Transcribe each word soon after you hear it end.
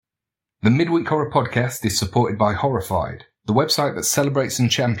The Midweek Horror Podcast is supported by Horrified, the website that celebrates and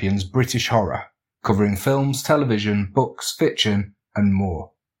champions British horror, covering films, television, books, fiction, and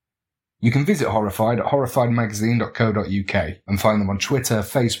more. You can visit Horrified at horrifiedmagazine.co.uk and find them on Twitter,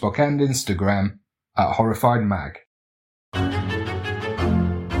 Facebook and Instagram at HorrifiedMag.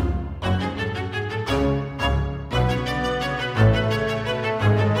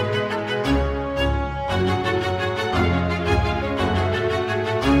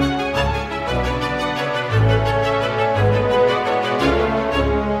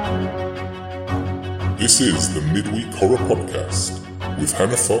 This is the Midweek Horror Podcast with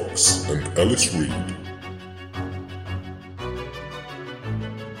Hannah Fox and Ellis Reed.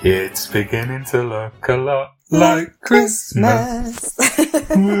 It's beginning to look a lot like Christmas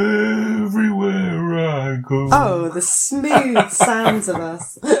everywhere I go. Oh, the smooth sounds of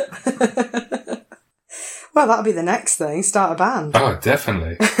us. Well, that'll be the next thing. Start a band. Oh,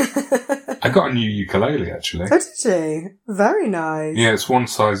 definitely. I got a new ukulele, actually. Oh, did you? Very nice. Yeah, it's one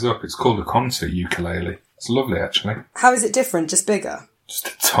size up. It's called a concert ukulele. It's lovely, actually. How is it different? Just bigger? Just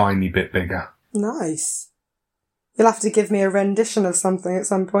a tiny bit bigger. Nice. You'll have to give me a rendition of something at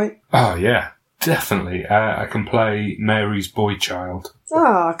some point. Oh, yeah. Definitely. I can play Mary's Boy Child.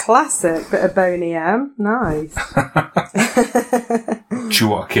 Oh, classic. Bit of Boney M. Nice. Do you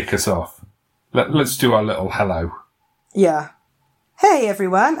want to kick us off? Let's do our little hello. Yeah. Hey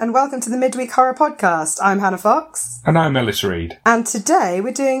everyone, and welcome to the Midweek Horror Podcast. I'm Hannah Fox. And I'm Ellis Reed. And today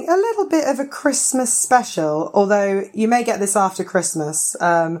we're doing a little bit of a Christmas special, although you may get this after Christmas.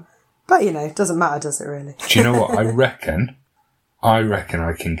 But, you know, it doesn't matter, does it really? Do you know what? I reckon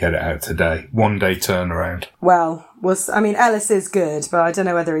I can get it out today. 1 day turnaround. Well, Ellis is good, but I don't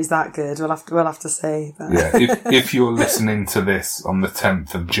know whether he's that good. We'll have to see. But. Yeah, if you're listening to this on the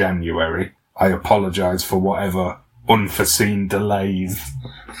 10th of January, I apologise for whatever unforeseen delays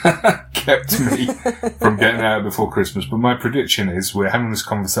kept me from getting out before Christmas. But my prediction is we're having this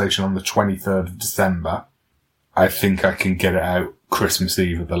conversation on the 23rd of December. I think I can get it out Christmas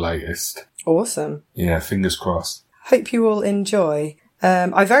Eve at the latest. Awesome. Yeah, fingers crossed. Hope you all enjoy.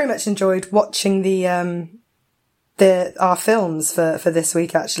 I very much enjoyed watching our films for this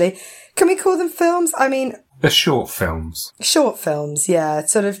week, actually. Can we call them films? I mean... They're short films. Short films, yeah.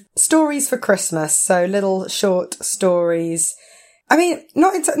 Sort of stories for Christmas. So little short stories. I mean,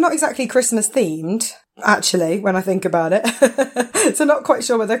 not exactly Christmas themed, actually, when I think about it. So not quite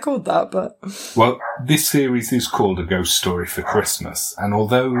sure why they're called that, but... Well, this series is called A Ghost Story for Christmas. And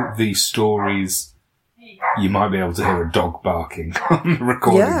although these stories... You might be able to hear a dog barking on the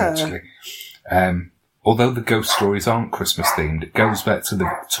recording, actually. Although the ghost stories aren't Christmas themed, it goes back to the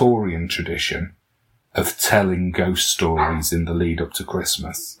Victorian tradition of telling ghost stories in the lead up to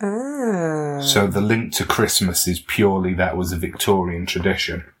Christmas. Ah. So the link to Christmas is purely that was a Victorian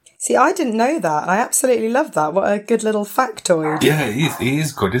tradition. See, I didn't know that. I absolutely love that. What a good little factoid. Yeah, it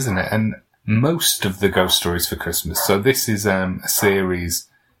is good, isn't it? And most of the ghost stories for Christmas. So this is a series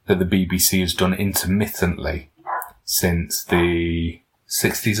that the BBC has done intermittently since the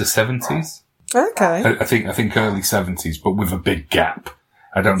 60s or 70s. Okay. I think early 70s, but with a big gap.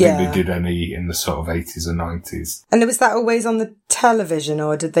 I don't think they did any in the sort of 80s or 90s. And was that always on the television,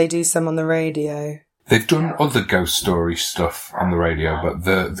 or did they do some on the radio? They've done other ghost story stuff on the radio, but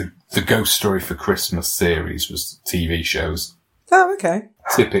the Ghost Story for Christmas series was TV shows. Oh, okay.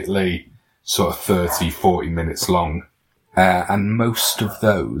 Typically sort of 30, 40 minutes long. And most of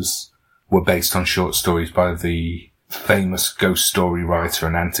those were based on short stories by the famous ghost story writer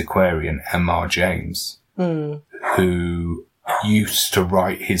and antiquarian M.R. James, who used to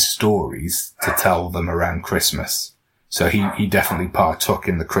write his stories to tell them around Christmas. So he definitely partook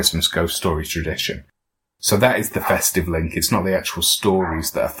in the Christmas ghost story tradition. So that is the festive link. It's not the actual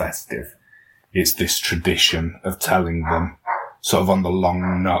stories that are festive. It's this tradition of telling them sort of on the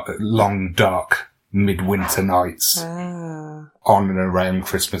long dark midwinter nights on and around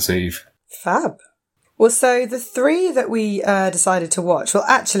Christmas Eve. Fab. Well, so the three that we decided to watch, well,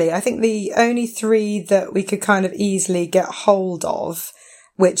 actually, I think the only three that we could kind of easily get hold of,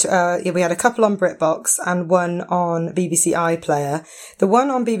 which we had a couple on BritBox and one on BBC iPlayer. The one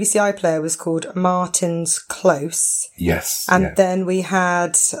on BBC iPlayer was called Martin's Close. Yes. And then we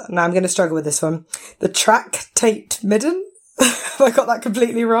had, now I'm going to struggle with this one, the Tractate Midden. Have I got that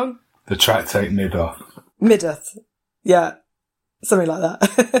completely wrong? The Tractate Middoth. Middoth. Yeah. Something like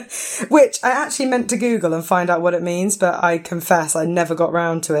that. Which I actually meant to Google and find out what it means, but I confess I never got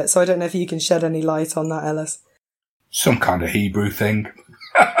round to it. So I don't know if you can shed any light on that, Ellis. Some kind of Hebrew thing.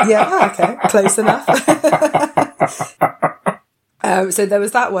 Yeah, okay. Close enough. So there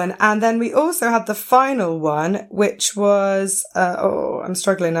was that one. And then we also had the final one, which was, I'm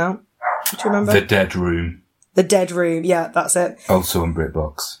struggling now. Do you remember? The Dead Room. The Dead Room, yeah, that's it. Also on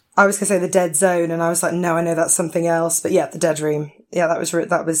BritBox. I was going to say The Dead Zone, and I was like, no, I know that's something else. But yeah, The Dead Room. Yeah, that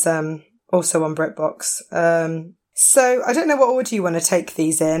was also on BritBox. So I don't know what order you want to take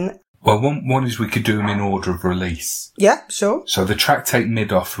these in. Well, one is we could do them in order of release. Yeah, sure. So the Tractate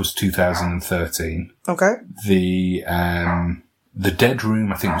Middoth was 2013. Okay. The Dead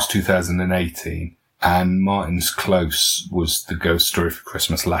Room, I think, was 2018. And Martin's Close was the ghost story for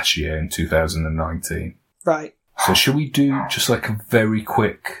Christmas last year in 2019. Right. So should we do just like a very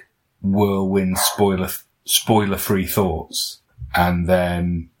quick whirlwind spoiler-free thoughts? And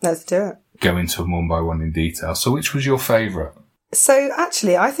then... Let's do it. Go into them one by one in detail. So which was your favourite? So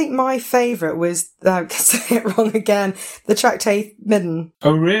actually, I think my favourite was, I'm going to say it wrong again, the Tractate Midden.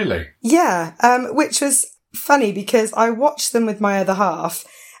 Oh, really? Yeah, which was funny because I watched them with my other half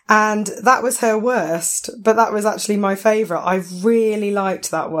and that was her worst, but that was actually my favourite. I really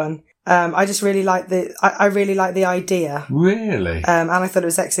liked that one. I just really liked I really liked the idea. Really? And I thought it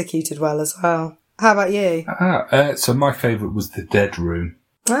was executed well as well. How about you? So my favourite was the Dead Room.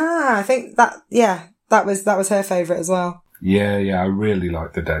 I think that was her favourite as well. Yeah, I really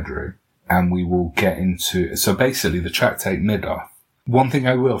like the Dead Room. And we will get into... So basically, the Tractate Middoth. One thing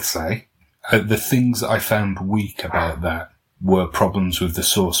I will say, the things I found weak about that were problems with the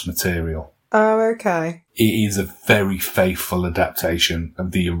source material. Oh, okay. It is a very faithful adaptation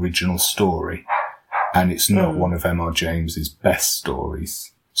of the original story. And it's not one of M.R. James's best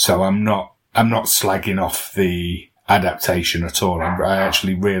stories. So I'm not slagging off the adaptation at all. I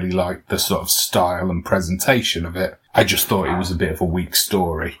actually really liked the sort of style and presentation of it. I just thought it was a bit of a weak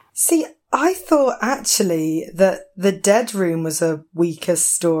story. See, I thought actually that The Dead Room was a weaker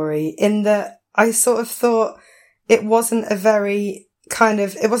story in that I sort of thought it wasn't a very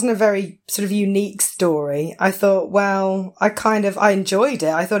sort of unique story. I thought, well, I enjoyed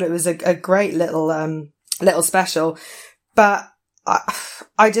it. I thought it was a great little special, but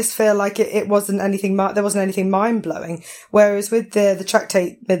I just feel like it wasn't anything, there wasn't anything mind blowing. Whereas with the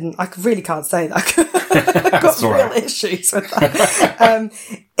Tractate Midden, I really can't say that. I've got real issues with that.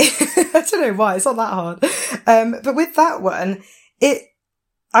 I don't know why, it's not that hard. But with that one,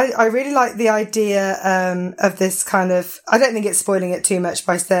 I really like the idea, of this kind of, I don't think it's spoiling it too much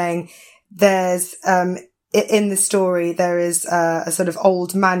by saying there's, in the story, there is a sort of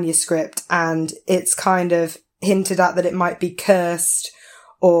old manuscript and it's kind of hinted at that it might be cursed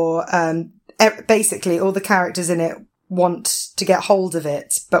or, basically all the characters in it want to get hold of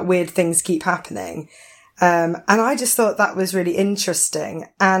it, but weird things keep happening. And I just thought that was really interesting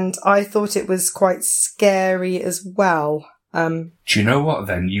and I thought it was quite scary as well. Do you know what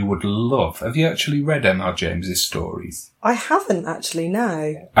then you would love? Have you actually read M.R. James's stories? I haven't actually,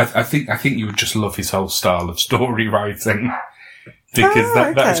 no. I think you would just love his whole style of story writing because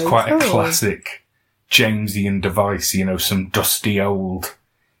that is quite a classic Jamesian device, some dusty old,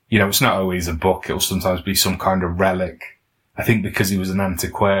 it's not always a book, it'll sometimes be some kind of relic. I think because he was an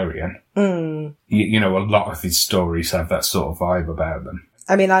antiquarian, a lot of his stories have that sort of vibe about them.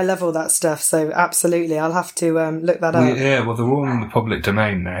 I mean, I love all that stuff, so absolutely, I'll have to look that up. Yeah, well, they're all in the public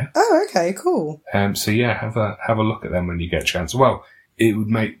domain now. Oh, okay, cool. So yeah, have a look at them when you get a chance. Well, it would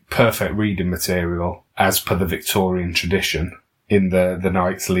make perfect reading material as per the Victorian tradition in the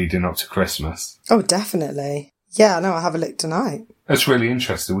nights leading up to Christmas. Oh, definitely. Yeah, no, I'll have a look tonight. That's really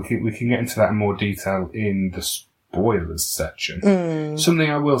interesting. We can get into that in more detail in the spoilers section.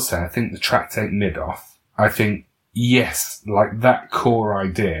 Something I will say, I think the Tractate Middoth, yes, like that core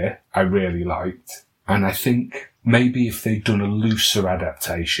idea I really liked. And I think maybe if they'd done a looser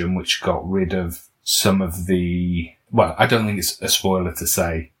adaptation, which got rid of some of the... Well, I don't think it's a spoiler to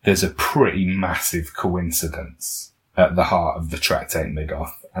say there's a pretty massive coincidence at the heart of the Tractate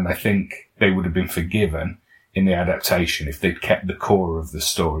Middoth. And I think they would have been forgiven in the adaptation if they'd kept the core of the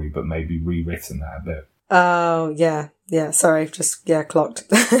story, but maybe rewritten that a bit. Oh, yeah. Yeah, sorry, clocked.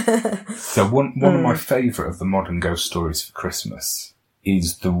 So one of my favourite of the modern ghost stories for Christmas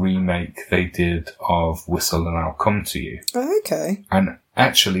is the remake they did of Whistle and I'll Come to You. Oh, okay. And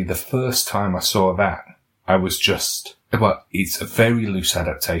actually, the first time I saw that, I was just... Well, it's a very loose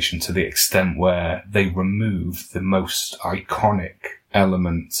adaptation to the extent where they removed the most iconic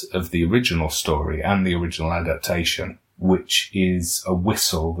element of the original story and the original adaptation, which is a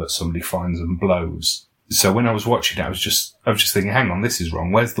whistle that somebody finds and blows. So when I was watching it, I was just thinking, hang on, this is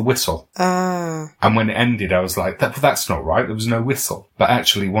wrong. Where's the whistle? And when it ended, I was like, that's not right. There was no whistle. But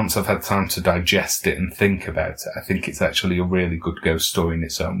actually, once I've had time to digest it and think about it, I think it's actually a really good ghost story in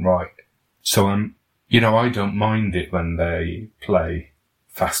its own right. So I don't mind it when they play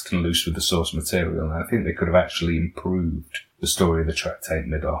fast and loose with the source material. And I think they could have actually improved the story of the Tractate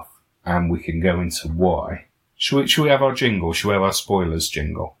Middoth and we can go into why. Should we have our jingle? Should we have our spoilers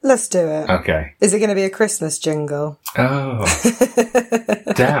jingle? Let's do it. Okay. Is it going to be a Christmas jingle? Oh.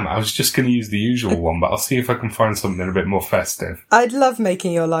 Damn, I was just going to use the usual one, but I'll see if I can find something a bit more festive. I'd love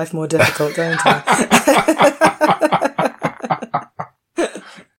making your life more difficult, don't I?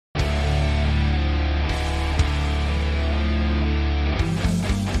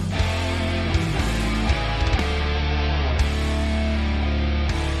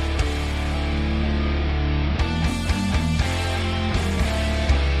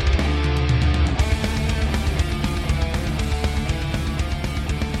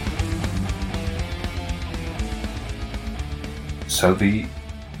 So the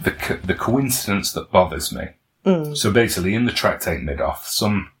coincidence that bothers me. So basically, in the Tractate Middoth,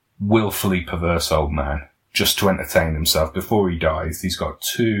 some willfully perverse old man, just to entertain himself before he dies, he's got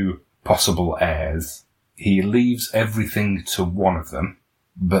 2 possible heirs. He leaves everything to one of them,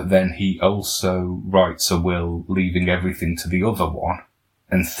 but then he also writes a will leaving everything to the other one,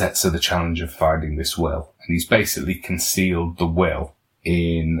 and sets her the challenge of finding this will. And he's basically concealed the will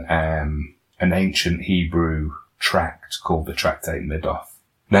in an ancient Hebrew tract called the Tractate Middoth.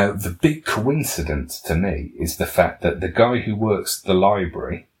 Now, the big coincidence to me is the fact that the guy who works at the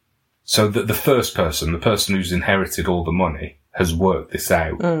library, so that the first person, the person who's inherited all the money, has worked this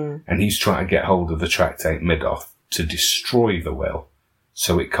out, and he's trying to get hold of the Tractate Middoth to destroy the will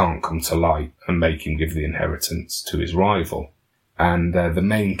so it can't come to light and make him give the inheritance to his rival. And the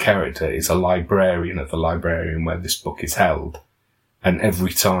main character is a librarian at the librarian where this book is held. And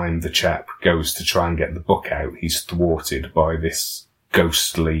every time the chap goes to try and get the book out, he's thwarted by this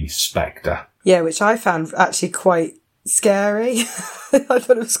ghostly spectre. Yeah, which I found actually quite scary. I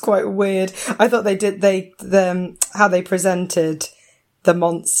thought it was quite weird. I thought how they presented the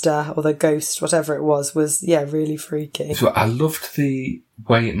monster or the ghost, whatever it was really freaky. So I loved the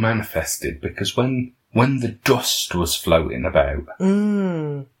way it manifested, because when the dust was floating about,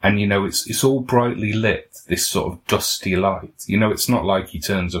 and it's all brightly lit, this sort of dusty light, it's not like he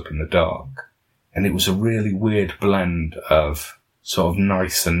turns up in the dark, and it was a really weird blend of sort of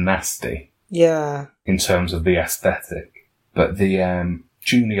nice and nasty, in terms of the aesthetic. But the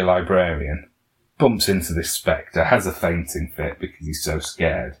junior librarian bumps into this spectre, has a fainting fit because he's so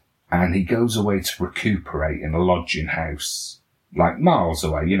scared, and he goes away to recuperate in a lodging house, like miles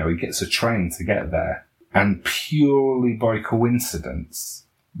away. He gets a train to get there. And purely by coincidence,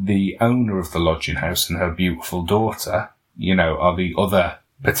 the owner of the lodging house and her beautiful daughter, are the other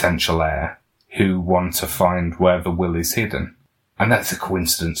potential heir who want to find where the will is hidden. And that's a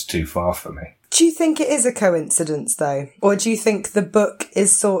coincidence too far for me. Do you think it is a coincidence, though? Or do you think the book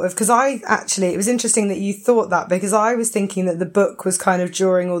is sort of... Because it was interesting that you thought that, because I was thinking that the book was kind of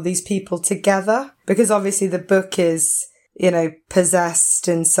drawing all these people together. Because obviously the book is, possessed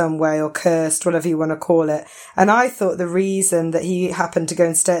in some way or cursed, whatever you want to call it. And I thought the reason that he happened to go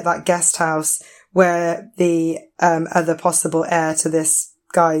and stay at that guest house where the other possible heir to this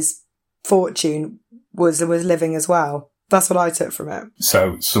guy's fortune was living as well. That's what I took from it.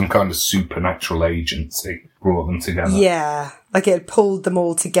 So some kind of supernatural agency brought them together. Yeah, like it had pulled them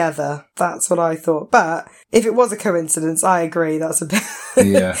all together. That's what I thought. But if it was a coincidence, I agree. That's a bit...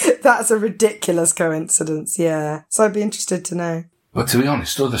 Yeah. That's a ridiculous coincidence, yeah. So I'd be interested to know. But to be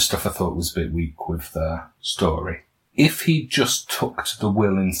honest, other stuff I thought was a bit weak with the story. If he just tucked the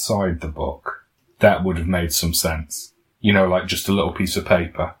will inside the book, that would have made some sense. Like just a little piece of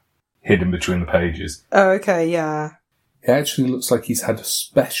paper hidden between the pages. Oh, okay, yeah. It actually looks like he's had a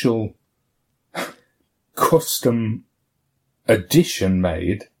special custom edition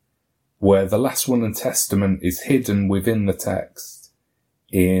made where the last will and testament is hidden within the text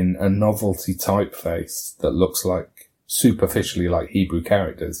in a novelty typeface that looks like superficially like Hebrew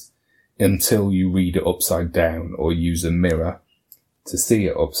characters until you read it upside down or use a mirror to see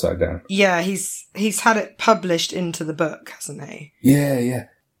it upside down. Yeah, he's had it published into the book, hasn't he? Yeah.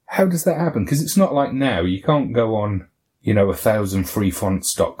 How does that happen? Because it's not like now. You can't go on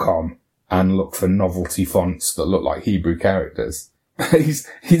 1000freefonts.com and look for novelty fonts that look like Hebrew characters. He's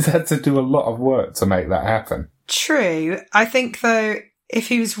had to do a lot of work to make that happen. True. I think, though, if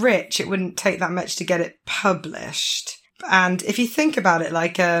he was rich, it wouldn't take that much to get it published. And if you think about it,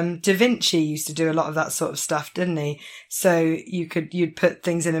 like Da Vinci used to do a lot of that sort of stuff, didn't he? So you'd put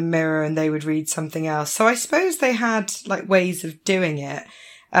things in a mirror and they would read something else. So I suppose they had like ways of doing it.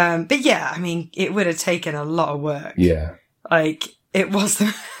 But yeah, I mean, it would have taken a lot of work. Yeah. Like,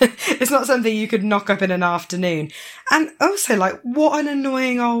 it's not something you could knock up in an afternoon. And also, like, what an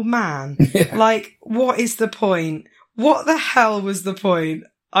annoying old man. Yeah. Like, what is the point? What the hell was the point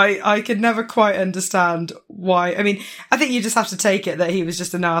I could never quite understand why. I mean, I think you just have to take it that he was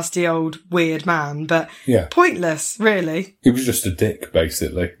just a nasty old weird man, but pointless, really. He was just a dick,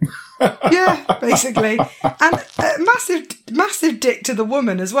 basically. Yeah, basically. And a massive dick to the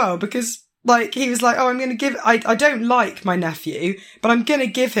woman as well, because like he was like, oh, I'm going to give, I don't like my nephew, but I'm going to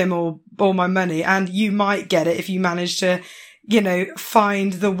give him all my money, and you might get it if you manage to, you know,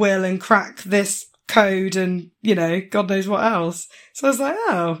 find the will and crack this code and, you know, God knows what else. So I was like,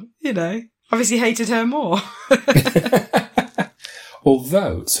 oh, you know, obviously hated her more.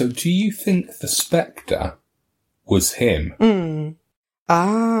 Although, so do you think the Spectre was him?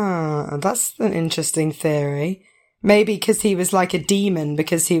 Ah, that's an interesting theory. Maybe because he was like a demon,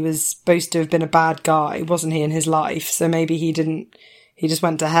 because he was supposed to have been a bad guy, wasn't he, in his life? So maybe he just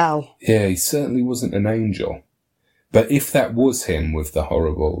went to hell. Yeah, he certainly wasn't an angel. But if that was him with the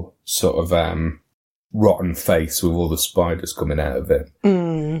horrible sort of rotten face with all the spiders coming out of it,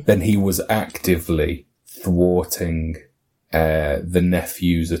 then he was actively thwarting the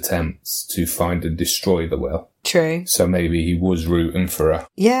nephew's attempts to find and destroy the will. True. So maybe he was rooting for her.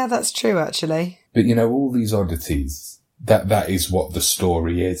 Yeah, that's true, actually. But, you know, all these oddities, that is what the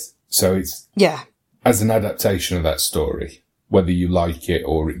story is. So it's... Yeah. As an adaptation of that story, whether you like it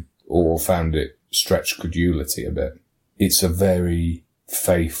or found it stretch credulity a bit, it's a very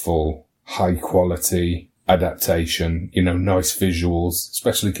faithful, high-quality adaptation, you know, nice visuals,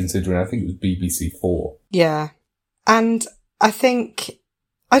 especially considering I think it was BBC 4. Yeah. And I think...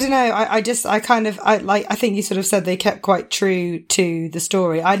 I don't know, I think you sort of said they kept quite true to the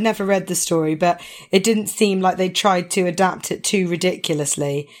story. I'd never read the story, but it didn't seem like they tried to adapt it too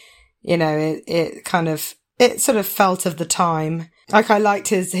ridiculously. You know, it sort of felt of the time. Like, I liked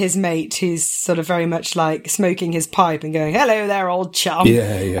his mate, who's sort of very much like smoking his pipe and going, hello there, old chum.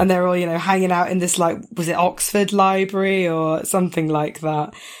 Yeah, yeah. And they're all, you know, hanging out in this, like, was it Oxford Library or something like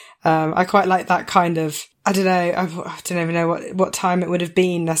that? I quite like that kind of, I don't know, I don't even know what time it would have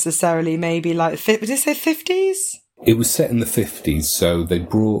been necessarily. Maybe like, would it say 50s? It was set in the 50s, so they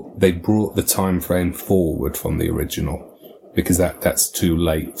brought the time frame forward from the original, because that's too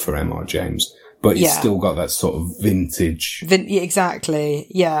late for M.R. James. But it's still got that sort of vintage. Exactly,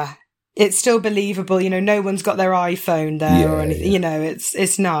 yeah. It's still believable, you know, no one's got their iPhone there or anything, you know,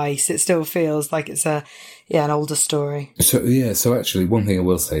 it's nice. It still feels like it's an older story. So actually, one thing I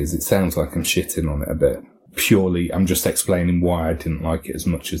will say is it sounds like I'm shitting on it a bit. Purely, I'm just explaining why I didn't like it as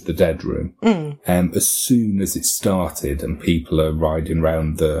much as The Dead Room. As soon as it started and people are riding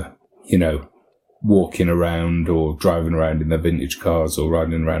around walking around or driving around in their vintage cars or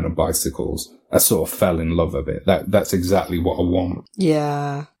riding around on bicycles, I sort of fell in love with it. That's exactly what I want.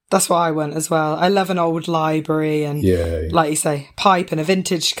 Yeah. That's what I want as well. I love an old library and, like you say, pipe and a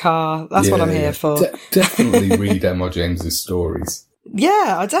vintage car. That's what I'm here for. Definitely read M.R. James's stories.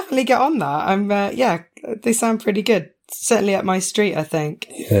 Yeah, I'll definitely get on that. They sound pretty good. Certainly up my street, I think.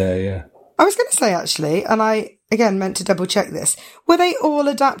 Yeah. I was going to say, actually, and I, again, meant to double check this, were they all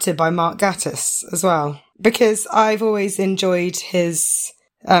adapted by Mark Gatiss as well? Because I've always enjoyed his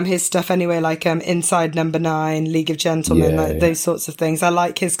stuff anyway, like Inside Number 9, League of Gentlemen, those sorts of things. I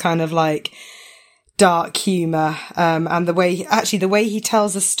like his kind of like dark humour, and the way he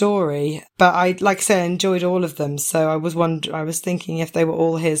tells a story. But I, like I say, I enjoyed all of them. So I was thinking if they were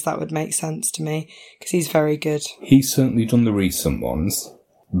all his, that would make sense to me, because he's very good. He's certainly done the recent ones.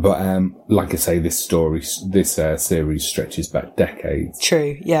 But, like I say, this series stretches back decades.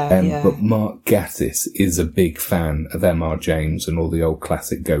 True, yeah. But Mark Gatiss is a big fan of M.R. James and all the old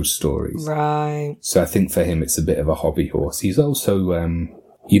classic ghost stories. Right. So I think for him it's a bit of a hobby horse. He's also,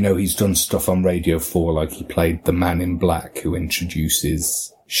 he's done stuff on Radio 4, like he played the Man in Black who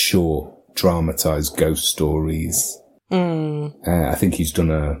introduces short, dramatised ghost stories. I think he's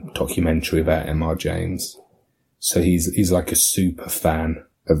done a documentary about M.R. James. So he's like a super fan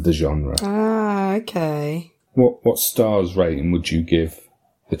of the genre. Ah, okay. What stars rating would you give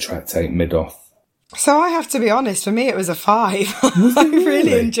the Tractate Middoth? So I have to be honest, for me it was a 5. I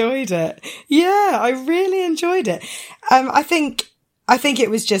really enjoyed it. Yeah, I really enjoyed it. I think it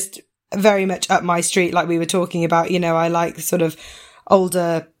was just very much up my street, like we were talking about. You know, I like sort of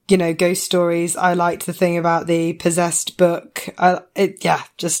older, ghost stories. I liked the thing about the possessed book.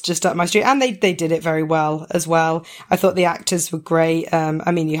 Just up my street. And they did it very well as well. I thought the actors were great.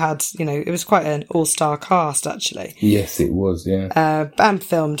 You had, it was quite an all-star cast, actually. Yes, it was, yeah. And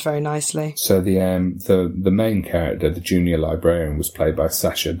filmed very nicely. So the main character, the junior librarian, was played by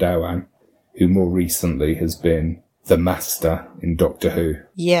Sacha Dhawan, who more recently has been the Master in Doctor Who.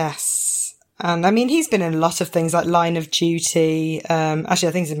 Yes. And I mean, he's been in a lot of things like Line of Duty. Actually,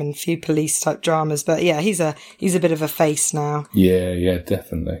 I think he's been in a few police type dramas, but yeah, he's a bit of a face now. Yeah,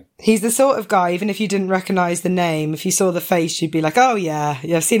 definitely. He's the sort of guy, even if you didn't recognise the name, if you saw the face, you'd be like, oh yeah,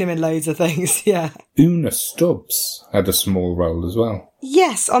 I've seen him in loads of things. Yeah. Una Stubbs had a small role as well.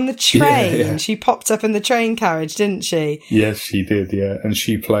 Yes, on the train. Yeah. She popped up in the train carriage, didn't she? Yes, she did, yeah. And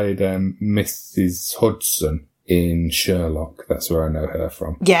she played Mrs. Hudson in Sherlock. That's where I know her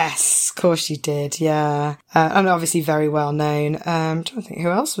from. Yes, of course she did, yeah. And obviously very well known. I'm trying to think who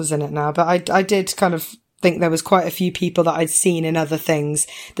else was in it now, but I did kind of think there was quite a few people that I'd seen in other things.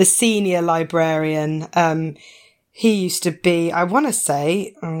 The senior librarian, he used to be, I want to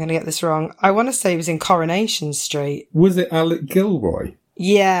say, I'm going to get this wrong, I want to say he was in Coronation Street. Was it Alec Gilroy?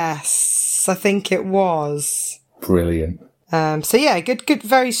 Yes, I think it was. Brilliant. So yeah, good,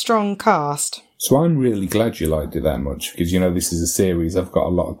 very strong cast. So I'm really glad you liked it that much, because, this is a series I've got a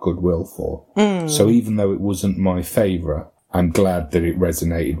lot of goodwill for. So even though it wasn't my favourite, I'm glad that it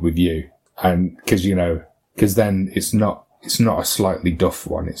resonated with you. And because then it's not a slightly duff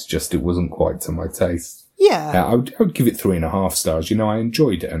one, it's just it wasn't quite to my taste. Yeah. I would give it 3.5 stars. I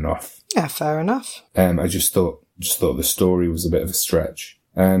enjoyed it enough. Yeah, fair enough. I just thought the story was a bit of a stretch.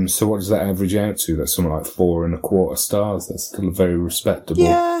 So what does that average out to? That's something like 4.25 stars. That's still a very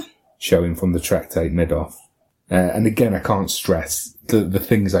respectable showing from the Tractate Middoth. And again, I can't stress the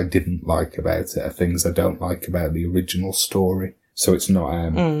things I didn't like about it are things I don't like about the original story. So it's not,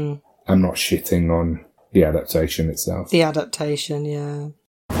 I'm not shitting on the adaptation itself. The adaptation, yeah.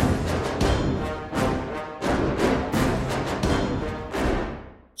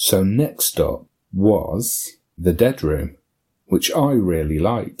 So next up was The Dead Room, which I really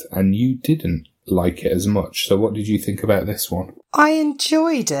liked, and you didn't like it as much. So what did you think about this one? I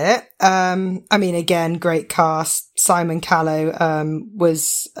enjoyed it. I mean, again, great cast. Simon Callow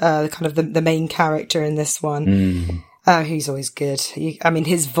was kind of the main character in this one. He's always good.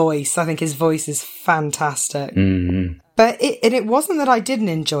 His voice, I think his voice is fantastic. But it wasn't that I didn't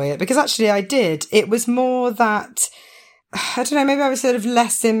enjoy it, because actually I did. It was more that, I don't know, maybe I was sort of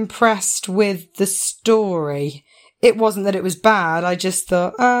less impressed with the story. It wasn't that it was bad. I just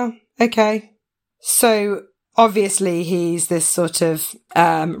thought, okay. So obviously he's this sort of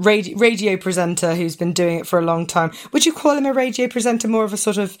radio presenter who's been doing it for a long time. Would you call him a radio presenter, more of a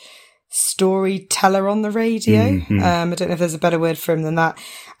sort of storyteller on the radio? I don't know if there's a better word for him than that.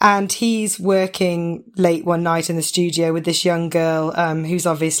 And he's working late one night in the studio with this young girl who's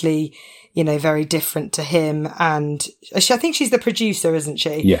obviously, very different to him. And I think she's the producer, isn't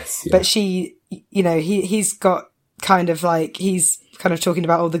she? Yes. Yeah. But she, he's got kind of like, he's kind of talking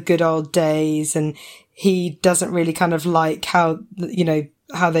about all the good old days, and he doesn't really kind of like how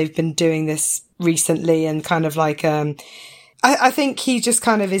they've been doing this recently, and kind of like, I think he just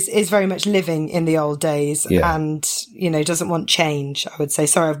kind of is very much living in the old days, and, doesn't want change, I would say.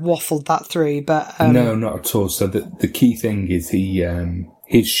 Sorry, I've waffled that through, but... No, not at all. So the key thing is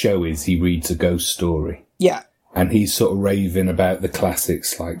his show is he reads a ghost story. Yeah. And he's sort of raving about the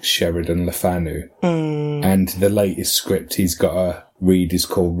classics like Sheridan Le Fanu. And the latest script he's got to read is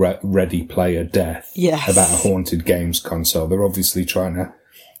called Ready Player Death. Yes. About a haunted games console. They're obviously trying to...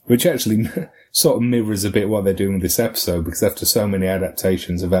 Which actually sort of mirrors a bit what they're doing with this episode, because after so many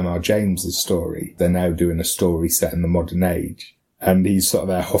adaptations of M.R. James's story, they're now doing a story set in the modern age. And he's sort of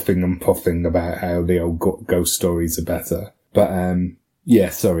there huffing and puffing about how the old ghost stories are better. But,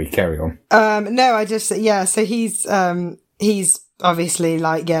 sorry, carry on. So he's obviously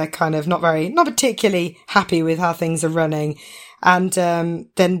kind of not particularly happy with how things are running. And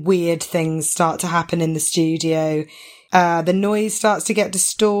then weird things start to happen in the studio. The noise starts to get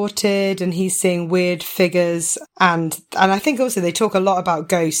distorted, and he's seeing weird figures. And I think also they talk a lot about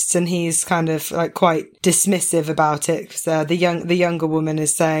ghosts, and he's kind of like quite dismissive about it, because the younger woman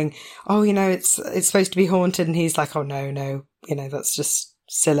is saying, oh, it's supposed to be haunted. And he's like, oh, no, that's just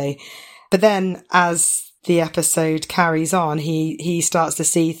silly. But then as the episode carries on, he starts to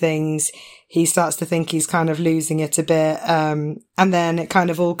see things. He starts to think he's kind of losing it a bit. And then it kind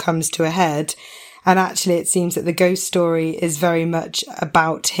of all comes to a head. And actually, it seems that the ghost story is very much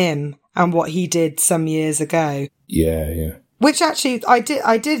about him and what he did some years ago. Yeah. Which actually, I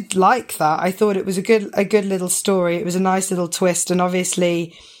did like that. I thought it was a good little story. It was a nice little twist. And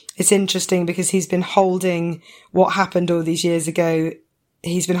obviously, it's interesting because he's been holding what happened all these years ago.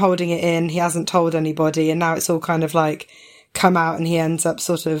 He's been holding it in. He hasn't told anybody. And now it's all kind of like come out, and he ends up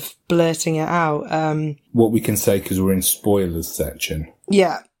sort of blurting it out. What we can say, because we're in spoilers section.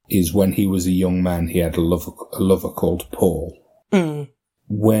 Yeah. Is when he was a young man, he had a lover called Paul.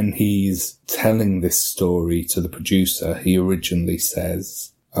 When he's telling this story to the producer, he originally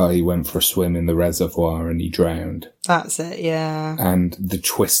says, he went for a swim in the reservoir and he drowned. That's it, yeah. And the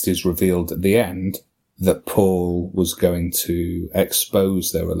twist is revealed at the end that Paul was going to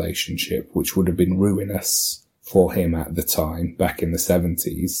expose their relationship, which would have been ruinous for him at the time, back in the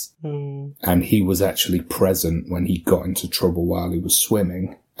 70s. And he was actually present when he got into trouble while he was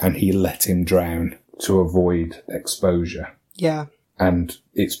swimming, and he let him drown to avoid exposure. Yeah. And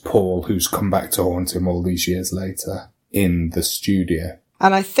it's Paul who's come back to haunt him all these years later in the studio.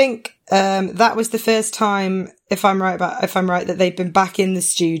 And I think that was the first time, if I'm right, that they've been back in the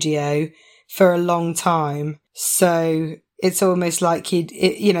studio for a long time. So it's almost like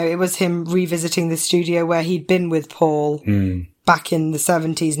it was him revisiting the studio where he'd been with Paul back in the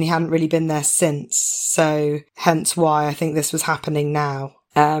 70s, and he hadn't really been there since. So hence why I think this was happening now.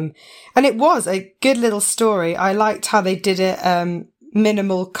 And it was a good little story. I liked how they did it,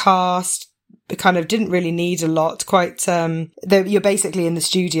 minimal cast, kind of didn't really need a lot. Quite, you're basically in the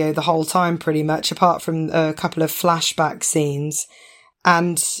studio the whole time pretty much, apart from a couple of flashback scenes.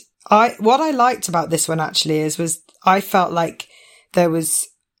 And what I liked about this one actually was I felt like I was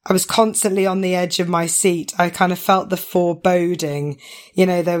constantly on the edge of my seat. I kind of felt the foreboding.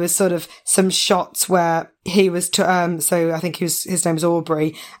 There was sort of some shots where he was, so I think his name was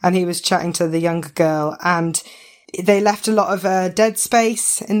Aubrey, and he was chatting to the younger girl, and they left a lot of dead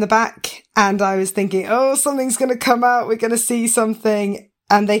space in the back. And I was thinking, oh, something's going to come out. We're going to see something.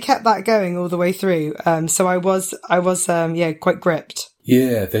 And they kept that going all the way through. So I was quite gripped.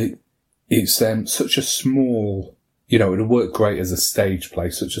 Yeah, it's such a small, it would work great as a stage play,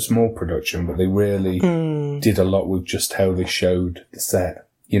 such a small production, but they really did a lot with just how they showed the set.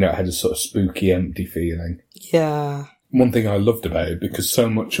 It had a sort of spooky, empty feeling. Yeah. One thing I loved about it, because so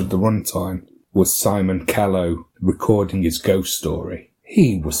much of the runtime was Simon Callow recording his ghost story.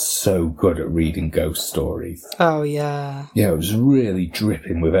 He was so good at reading ghost stories. Oh, yeah. Yeah, it was really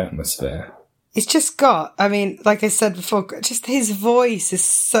dripping with atmosphere. It's just got, like I said before, just his voice is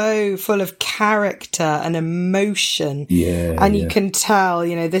so full of character and emotion. Yeah. And you can tell,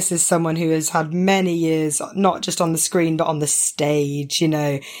 this is someone who has had many years, not just on the screen, but on the stage.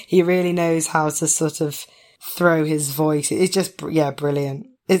 He really knows how to sort of throw his voice. It's just, brilliant.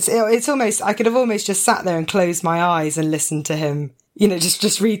 It's almost, I could have almost just sat there and closed my eyes and listened to him,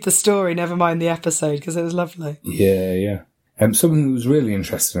 just read the story, never mind the episode, because it was lovely. Yeah. Something that was really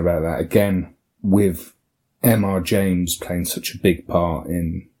interesting about that, again, with M.R. James playing such a big part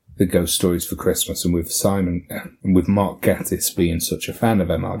in the Ghost Stories for Christmas, and with Simon and with Mark Gatiss being such a fan of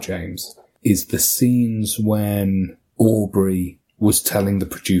M.R. James, is the scenes when Aubrey was telling the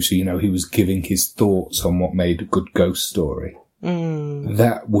producer, he was giving his thoughts on what made a good ghost story.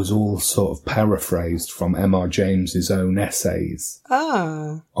 That was all sort of paraphrased from M.R. James's own essays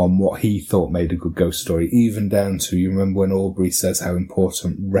on what he thought made a good ghost story, even down to, you remember when Aubrey says how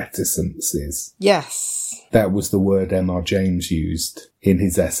important reticence is? Yes. That was the word M.R. James used in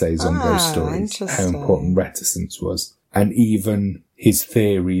his essays on ghost stories, how important reticence was. And even his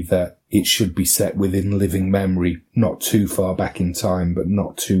theory that it should be set within living memory, not too far back in time, but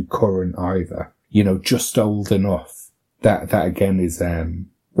not too current either. Just old enough. That again is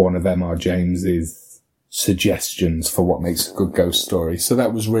one of M.R. James's suggestions for what makes a good ghost story. So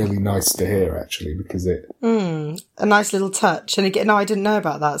that was really nice to hear, actually, because it... a nice little touch. And again, no, I didn't know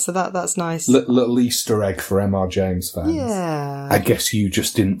about that, so that's nice. Little Easter egg for M.R. James fans. Yeah. I guess you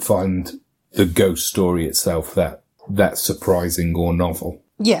just didn't find the ghost story itself that surprising or novel.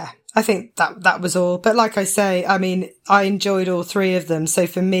 Yeah, I think that was all. But like I say, I enjoyed all three of them. So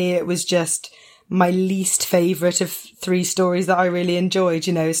for me, it was just my least favourite of three stories that I really enjoyed.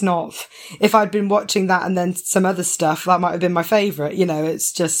 It's not, if I'd been watching that and then some other stuff, that might have been my favourite.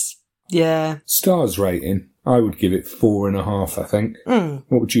 It's just, yeah. Stars rating, I would give it 4.5, I think.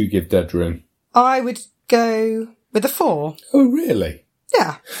 What would you give Dead Room? I would go with a 4. Oh, really?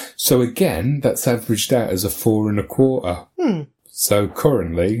 Yeah. So again, that's averaged out as a 4.25. So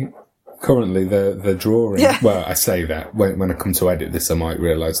currently they're drawing. Yeah. Well, I say that when I come to edit this, I might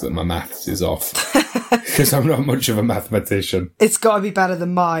realise that my maths is off because I'm not much of a mathematician. It's got to be better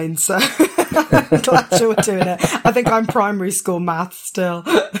than mine, so I'm glad you're doing it. I think I'm primary school maths still.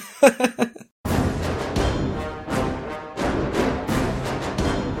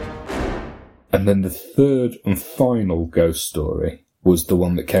 And then the third and final ghost story was the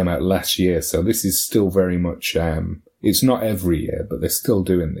one that came out last year. So this is still very much, it's not every year, but they're still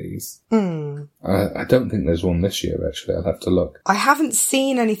doing these. I don't think there's one this year, actually. I'll have to look. I haven't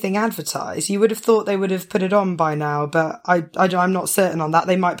seen anything advertised. You would have thought they would have put it on by now, but I'm not certain on that.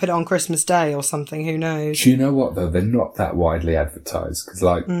 They might put it on Christmas Day or something. Who knows? Do you know what, though? They're not that widely advertised, because,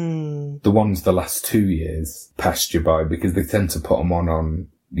 the ones the last 2 years passed you by, because they tend to put them on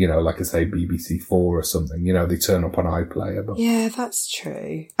like I say, BBC 4 or something, they turn up on iPlayer. But yeah, that's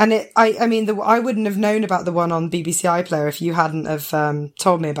true. And I wouldn't have known about the one on BBC iPlayer if you hadn't have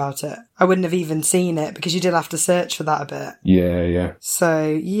told me about it. I wouldn't have even seen it because you did have to search for that a bit. Yeah.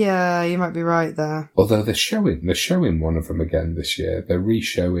 So, yeah, you might be right there. Although they're showing one of them again this year. They're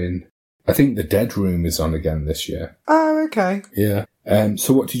re-showing, I think The Dead Room is on again this year. Oh, okay. Yeah.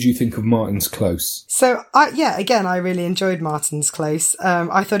 So what did you think of Martin's Close? So, again, I really enjoyed Martin's Close.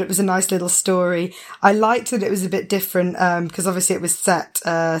 I thought it was a nice little story. I liked that it was a bit different, because obviously it was set,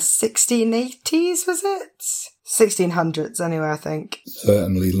 1680s, was it? 1600s anyway, I think.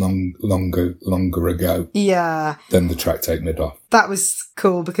 Certainly longer ago. Yeah. Than the Tractate Middoth. That was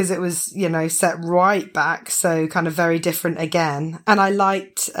cool because it was, set right back, so kind of very different again. And I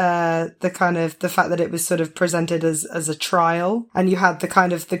liked the fact that it was sort of presented as a trial, and you had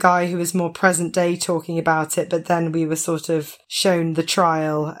the guy who was more present day talking about it, but then we were sort of shown the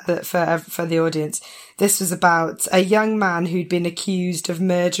trial for the audience. This was about a young man who'd been accused of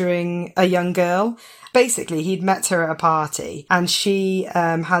murdering a young girl. Basically, he'd met her at a party, and she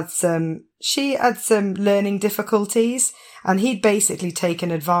had some learning difficulties, and he'd basically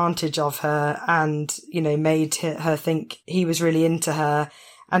taken advantage of her and, made her think he was really into her,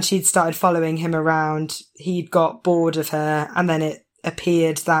 and she'd started following him around. He'd got bored of her, and then it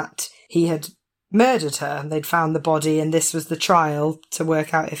appeared that he had murdered her. They'd found the body, and this was the trial to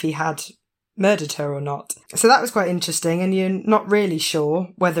work out if he had murdered her or not. So that was quite interesting, and you're not really sure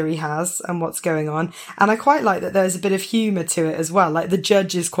whether he has and what's going on. And I quite like that there's a bit of humour to it as well. Like, the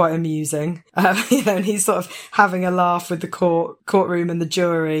judge is quite amusing, and he's sort of having a laugh with the courtroom and the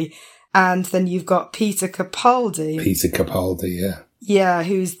jury. And then you've got Peter Capaldi. Yeah. Yeah,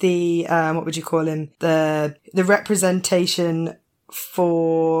 who's the, what would you call him? The representation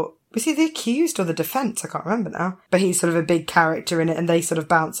for... Was he the accused or the defence? I can't remember now. But he's sort of a big character in it, and they sort of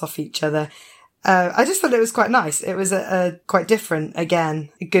bounce off each other. I just thought it was quite nice. It was a quite different,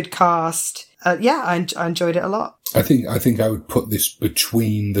 again, a good cast. I enjoyed it a lot. I think I would put this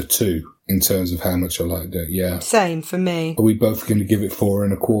between the two in terms of how much I liked it. Yeah. Same for me. Are we both going to give it 4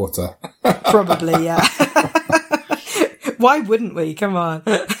 1/4? Probably, yeah. Why wouldn't we? Come on.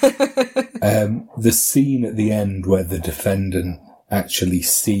 The scene at the end where the defendant actually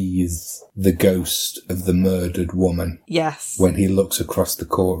sees the ghost of the murdered woman. Yes. When he looks across the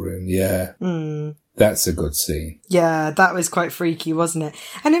courtroom. Yeah. That's a good scene. Yeah, that was quite freaky, wasn't it?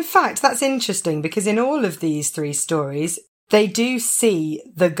 And in fact, that's interesting because in all of these 3 stories, they do see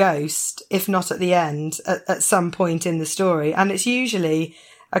the ghost, if not at the end, at some point in the story. And it's usually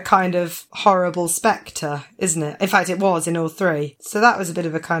a kind of horrible spectre, isn't it? In fact, it was in all 3. So that was a bit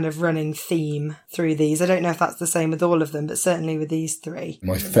of a kind of running theme through these. I don't know if that's the same with all of them, but certainly with these 3.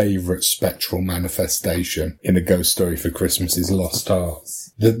 My favourite spectral manifestation in a ghost story for Christmas is Lost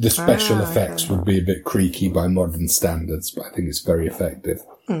Hearts. The special effects would be a bit creaky by modern standards, but I think it's very effective.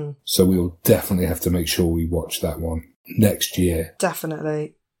 So we will definitely have to make sure we watch that one next year.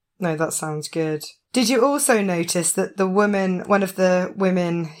 Definitely. No, that sounds good. Did you also notice that one of the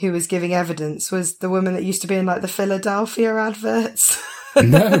women who was giving evidence was the woman that used to be in the Philadelphia adverts?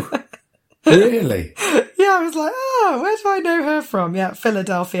 No. Really? Yeah, I was like, where do I know her from? Yeah,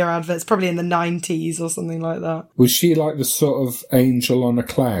 Philadelphia adverts, probably in the 90s or something like that. Was she like the sort of angel on a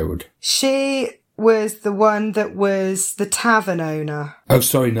cloud? She was the one that was the tavern owner. Oh,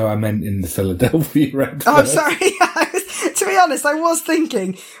 sorry, no, I meant in the Philadelphia adverts. Oh, sorry. To be honest, I was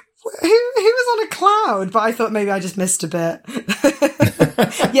thinking... Who was on a cloud? But I thought maybe I just missed a bit.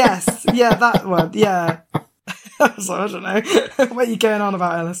 Yes, yeah, that one, yeah. So I don't know. What are you going on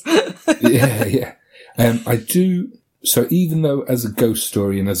about, Ellis? Yeah. I do. So even though as a ghost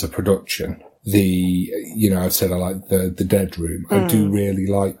story and as a production, I've said I like the Dead Room. I do really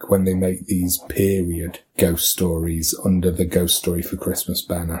like when they make these period ghost stories under the Ghost Story for Christmas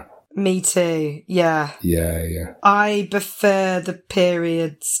banner. Me too, yeah. Yeah. I prefer the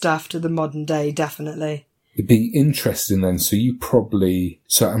period stuff to the modern day, definitely. It'd be interesting then, so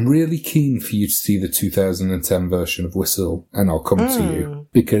I'm really keen for you to see the 2010 version of Whistle, and I'll come to you,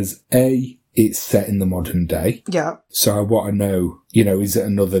 because A, it's set in the modern day. Yeah. So I want to know, is it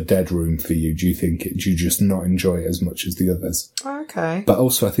another Dead Room for you? Do you just not enjoy it as much as the others? Okay. But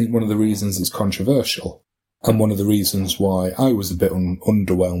also I think one of the reasons it's controversial, and one of the reasons why I was a bit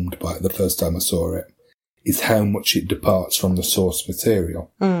underwhelmed by it the first time I saw it, is how much it departs from the source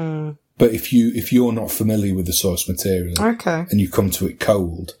material. But if you're not familiar with the source material, okay, and you come to it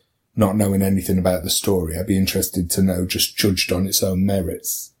cold, not knowing anything about the story, I'd be interested to know, just judged on its own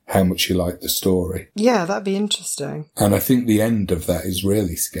merits, how much you like the story. Yeah, that'd be interesting. And I think the end of that is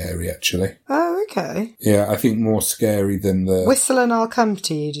really scary, actually. Oh, Okay. Yeah, I think more scary than the... Whistle and I'll Come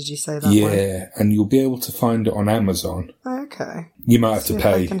to You, did you say that one? Yeah, and you'll be able to find it on Amazon. Okay. You might have See to if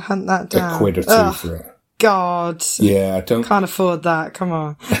I pay can hunt that down. a quid or two Ugh, for it. God. Yeah, I don't... Can't afford that, come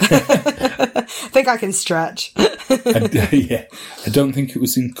on. I think I can stretch. I don't think it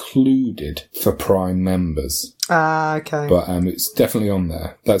was included for Prime members. Ah, okay. But it's definitely on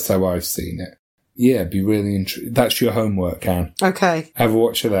there. That's how I've seen it. Yeah, be really interesting. That's your homework, Anne. Okay. Have a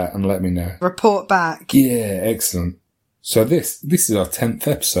watch of that and let me know. Report back. Yeah, excellent. So this is our 10th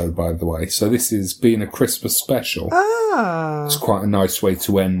episode, by the way. So this is being a Christmas special. Ah. It's quite a nice way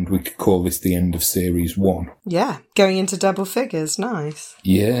to end. We could call this the end of Series 1. Yeah, going into double figures. Nice.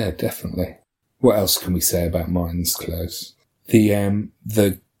 Yeah, definitely. What else can we say about Martin's clothes?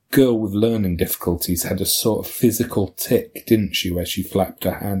 The girl with learning difficulties had a sort of physical tic, didn't she, where she flapped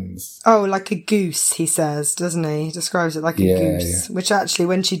her hands? Oh, like a goose, he says, doesn't he? He describes it like a goose. Yeah. Which actually,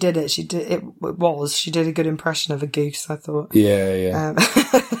 when she did it, she did a good impression of a goose, I thought. Yeah.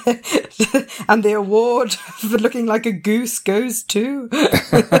 And the award for looking like a goose goes to...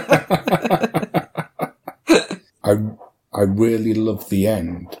 I really love the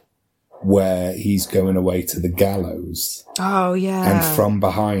end, where he's going away to the gallows. Oh, yeah. And from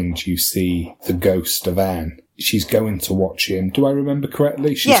behind you see the ghost of Anne. She's going to watch him. Do I remember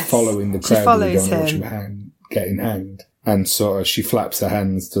correctly? She's following the crowd who are going to watch him getting hanged. And sort of she flaps her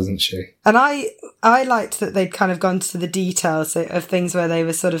hands, doesn't she? And I liked that they'd kind of gone to the details of things where they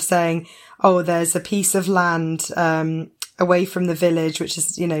were sort of saying, oh, there's a piece of land away from the village which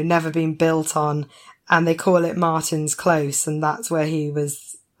has, never been built on, and they call it Martin's Close, and that's where he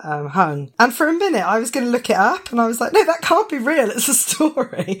was hung. And for a minute I was going to look it up, and I was like, no, that can't be real, it's a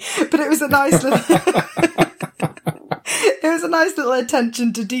story. But it was a nice little it was a nice little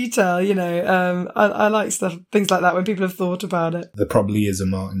attention to detail, I like things like that when people have thought about it. There probably is a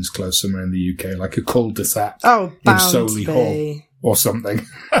Martin's Close somewhere in the UK, like a cul-de-sac in Soley Hall or something.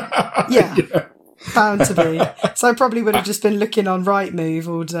 Yeah. Bound to be. So I probably would have just been looking on Rightmove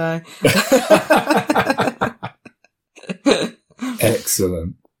all day.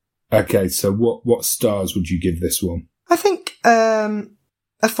 Excellent. Okay, so what stars would you give this one? I think a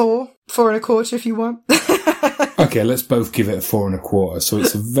 4.25 if you want. Okay, let's both give it a 4.25. So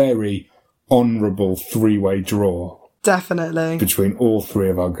it's a very honourable 3-way draw. Definitely. Between all 3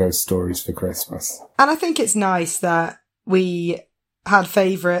 of our ghost stories for Christmas. And I think it's nice that we had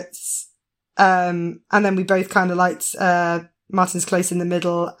favourites, and then we both kind of liked Martin's Close in the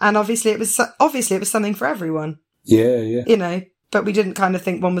middle, and obviously it was something for everyone. Yeah. But we didn't kind of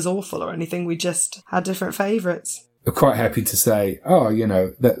think one was awful or anything. We just had different favourites. I'm quite happy to say,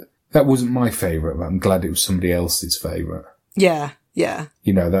 that wasn't my favourite, but I'm glad it was somebody else's favourite. Yeah. I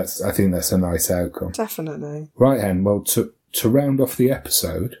think that's a nice outcome. Definitely. Right, Anne, well, to round off the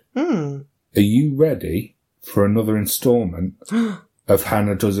episode, are you ready for another instalment of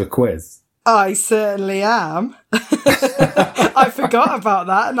Hannah Does a Quiz? I certainly am. I forgot about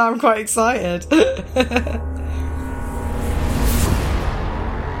that, and I'm quite excited.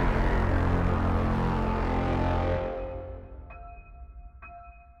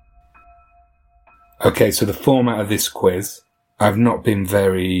 Okay, so the format of this quiz, I've not been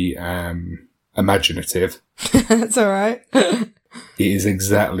very imaginative. That's all right. It is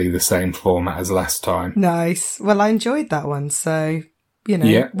exactly the same format as last time. Nice. Well, I enjoyed that one, so,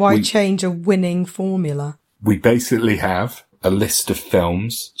 why change a winning formula? We basically have a list of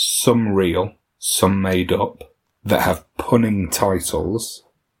films, some real, some made up, that have punning titles,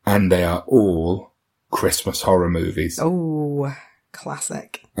 and they are all Christmas horror movies. Oh,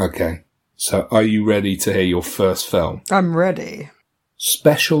 classic. Okay. So, are you ready to hear your first film? I'm ready.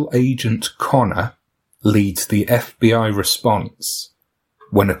 Special Agent Connor leads the FBI response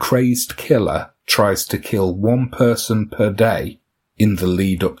when a crazed killer tries to kill one person per day in the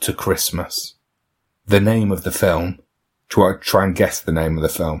lead up to Christmas. The name of the film. Do I try and guess the name of the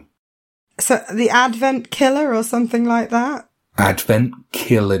film? So, The Advent Killer or something like that? Advent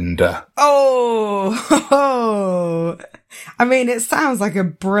Calendar. Oh! I mean, it sounds like a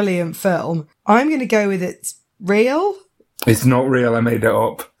brilliant film. I'm going to go with it's real. It's not real, I made it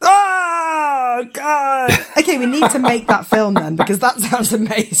up. Oh, God! Okay, we need to make that film then, because that sounds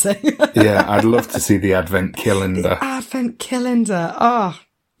amazing. Yeah, I'd love to see The Advent Calendar. The Advent Calendar. Oh,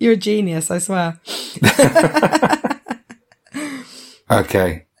 you're a genius, I swear.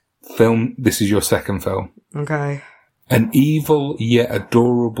 Okay. This is your second film. Okay. An evil yet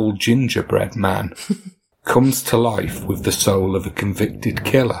adorable gingerbread man comes to life with the soul of a convicted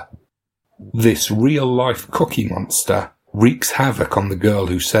killer. This real-life cookie monster wreaks havoc on the girl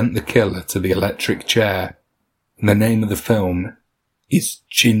who sent the killer to the electric chair. And the name of the film is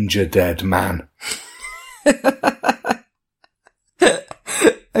Ginger Dead Man.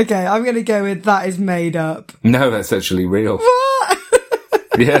 Okay, I'm going to go with that is made up. No, that's actually real. What?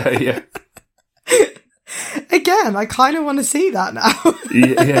 Yeah. Again, I kind of want to see that now.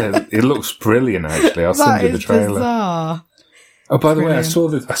 Yeah, it looks brilliant, actually. I'll send you the trailer. That is bizarre. Oh, by the way, I saw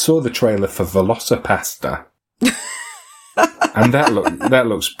the trailer for Velocipasta. And that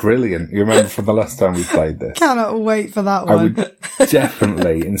looks brilliant. You remember from the last time we played this? Cannot wait for that one. I would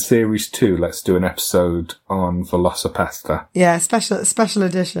definitely, in Series 2, let's do an episode on Velocipasta. Yeah, special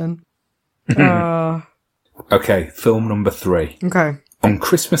edition. Okay, film number 3. Okay. On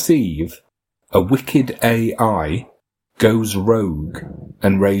Christmas Eve, a wicked AI goes rogue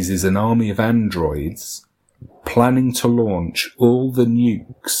and raises an army of androids, planning to launch all the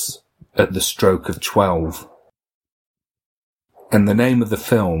nukes at the stroke of 12. And the name of the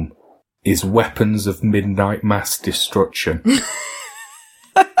film is Weapons of Midnight Mass Destruction.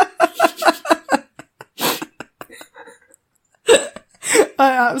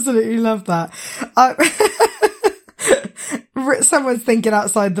 I absolutely love that. Someone's thinking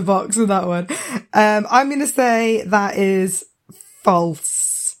outside the box with that one. I'm going to say that is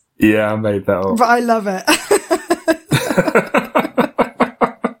false. Yeah, I made that up. But I love it.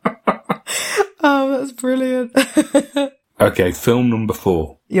 Oh, that's brilliant. Okay, film number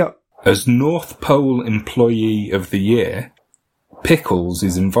 4. Yep. As North Pole Employee of the Year, Pickles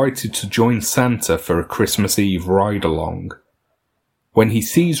is invited to join Santa for a Christmas Eve ride-along. When he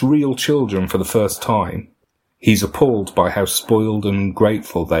sees real children for the first time, he's appalled by how spoiled and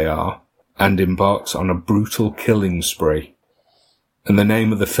ungrateful they are, and embarks on a brutal killing spree. And the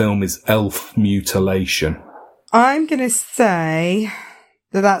name of the film is Elf Mutilation. I'm going to say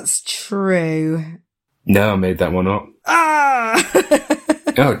that that's true. No, I made that one up. Ah!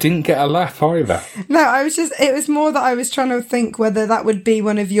 Oh, it didn't get a laugh either. No, it was more that I was trying to think whether that would be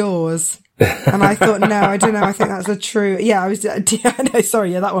one of yours. And I thought, no, I don't know. I think that's a true. Yeah, no,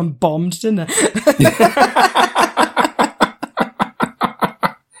 sorry. Yeah, that one bombed, didn't it?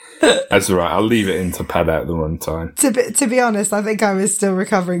 That's all right. I'll leave it in to pad out the runtime. To be honest, I think I was still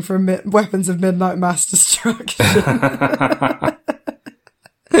recovering from Weapons of Midnight Mass Destruction.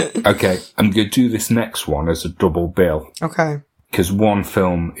 Okay, I'm going to do this next one as a double bill. Okay. Because one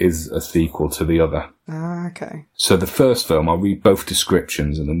film is a sequel to the other. Ah, okay. So the first film, I'll read both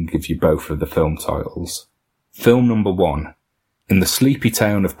descriptions and then give you both of the film titles. Film number 1. In the sleepy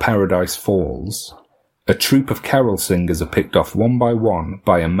town of Paradise Falls, a troupe of carol singers are picked off one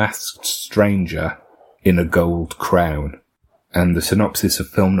by a masked stranger in a gold crown. And the synopsis of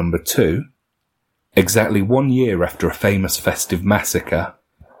film number 2. Exactly 1 year after a famous festive massacre,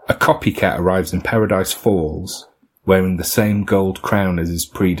 a copycat arrives in Paradise Falls wearing the same gold crown as his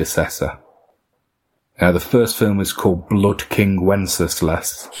predecessor. Now, the first film is called Blood King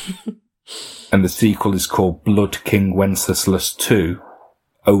Wenceslas, and the sequel is called Blood King Wenceslas 2,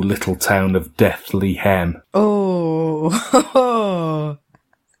 O Little Town of Deathly Hem. Oh.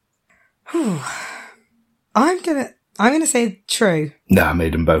 I'm gonna say true. No, I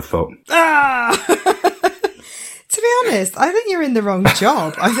made them both up. Ah! To be honest, I think you're in the wrong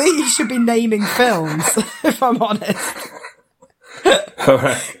job. I think you should be naming films, if I'm honest. All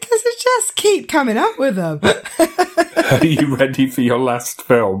right. Because you just keep coming up with them. Are you ready for your last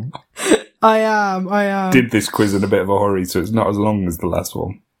film? I am. Did this quiz in a bit of a hurry, so it's not as long as the last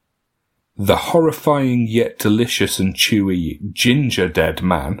one. The horrifying yet delicious and chewy Ginger Dead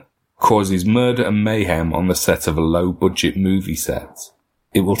Man causes murder and mayhem on the set of a low-budget movie set.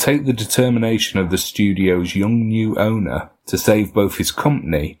 It will take the determination of the studio's young new owner to save both his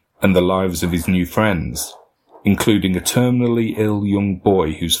company and the lives of his new friends, including a terminally ill young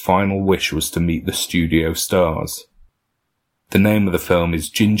boy whose final wish was to meet the studio stars. The name of the film is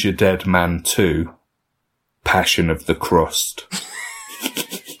Ginger Dead Man 2, Passion of the Crust.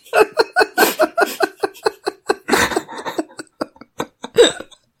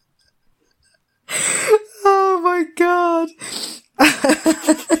 Oh my god.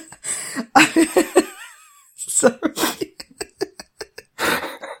 Sorry.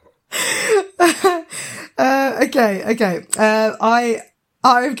 Okay.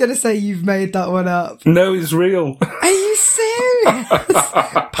 I'm gonna say you've made that one up. No, it's real. Are you serious?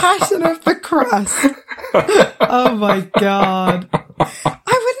 Passion of the Crust. Oh my god.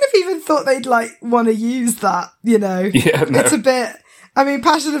 I wouldn't have even thought they'd want to use that, you know. Yeah, no. It's a bit, I mean,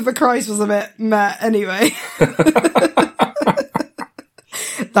 Passion of the Christ was a bit meh anyway.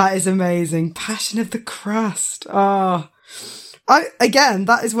 That is amazing. Passion of the Crust. Oh, Again,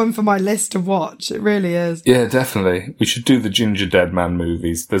 that is one for my list to watch. It really is. Yeah, definitely. We should do the Ginger Dead Man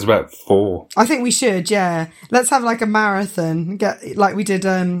movies. There's about 4. I think we should, yeah. Let's have like a marathon, get like we did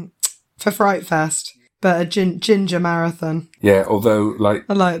for Fright Fest, but a ginger marathon. Yeah, although, like...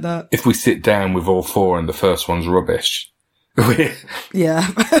 I like that. If we sit down with all 4 and the first one's rubbish... yeah.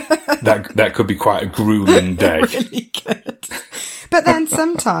 that could be quite a grueling day. It really could. But then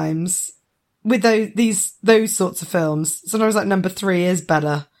sometimes... with those sorts of films, sometimes like number 3 is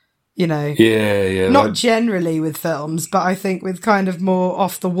better, you know. Yeah. Not generally with films, but I think with kind of more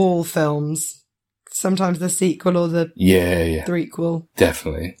off the wall films, sometimes the sequel or the threequel.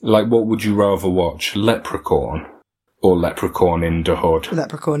 Definitely. Like, what would you rather watch, Leprechaun or Leprechaun in the Hood?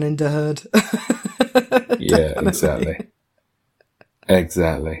 Leprechaun in the Hood. Yeah,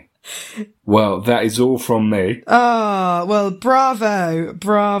 exactly. Well, that is all from me. Ah, well, bravo.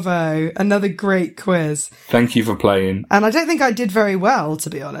 Another great quiz. Thank you for playing. And I don't think I did very well, to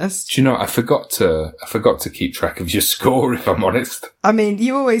be honest. Do you know, I forgot to keep track of your score, if I'm honest. I mean,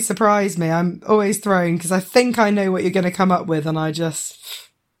 you always surprise me. I'm always thrown because I think I know what you're going to come up with, and I just...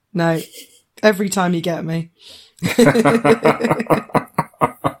 No. Every time you get me.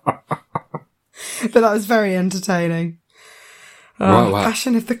 But that was very entertaining. Oh, wow.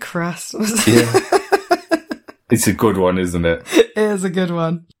 Passion of the Crust. Yeah. It's a good one, isn't it? It is a good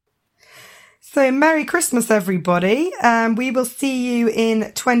one. So, Merry Christmas, everybody. We will see you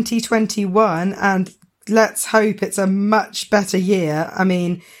in 2021, and let's hope it's a much better year. I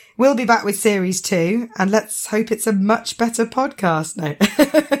mean, we'll be back with Series 2, and let's hope it's a much better podcast. No.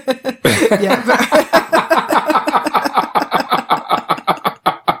 Yeah,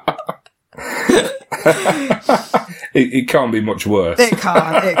 It can't be much worse. It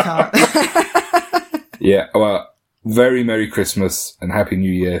can't. Yeah, well, very Merry Christmas and Happy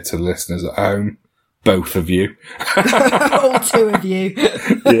New Year to the listeners at home. Both of you. All 2 of you.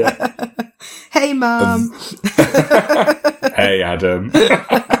 Yeah. Hey, Mum. Hey, Adam.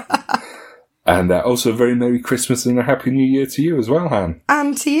 And also a very Merry Christmas and a Happy New Year to you as well, Han.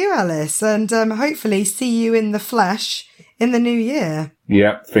 And to you, Alice. And hopefully see you in the flesh in the new year.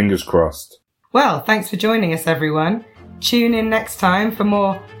 Yeah, fingers crossed. Well, thanks for joining us, everyone. Tune in next time for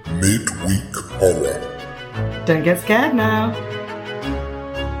more Midweek Horror. Don't get scared now.